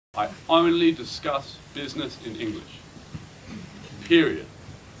I only discuss business in English. Period.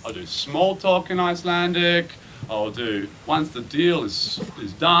 I'll do small talk in Icelandic. Once the deal is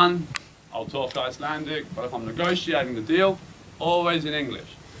done, I'll talk Icelandic. But if I'm negotiating the deal, always in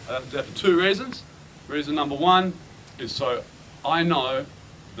English. There for two reasons. Reason number one is so I know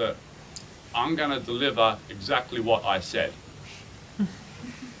that I'm going to deliver exactly what I said,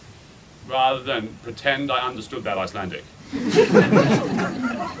 rather than pretend I understood that Icelandic.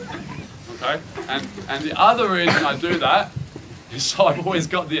 Okay? And the other reason I do that is so I've always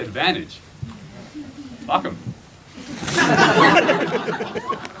got the advantage. Fuck 'em.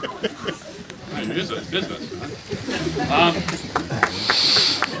 It's business.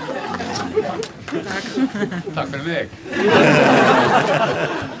 Tack för mig.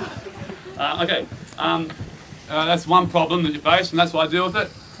 Okay. That's one problem that you face, and that's why I deal with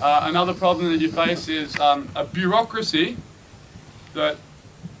it. Another problem that you face is a bureaucracy that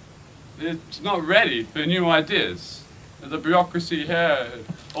it's not ready for new ideas. The bureaucracy here,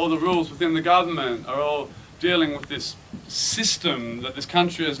 all the rules within the government are all dealing with this system that this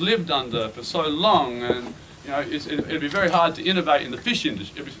country has lived under for so long, and you know, it'd be very hard to innovate in the fish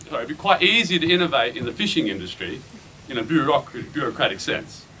industry. It'd be quite easy to innovate in the fishing industry in a bureaucratic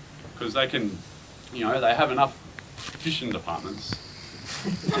sense, because they can, you know, they have enough fishing departments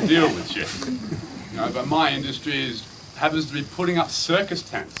to deal with shit. You know, but my industry happens to be putting up circus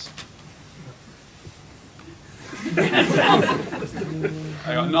tents.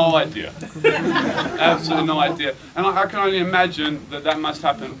 I got no idea. Absolutely no idea. And I can only imagine that must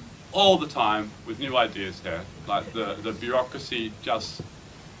happen all the time with new ideas here. Like the bureaucracy just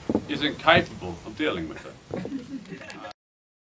isn't capable of dealing with it.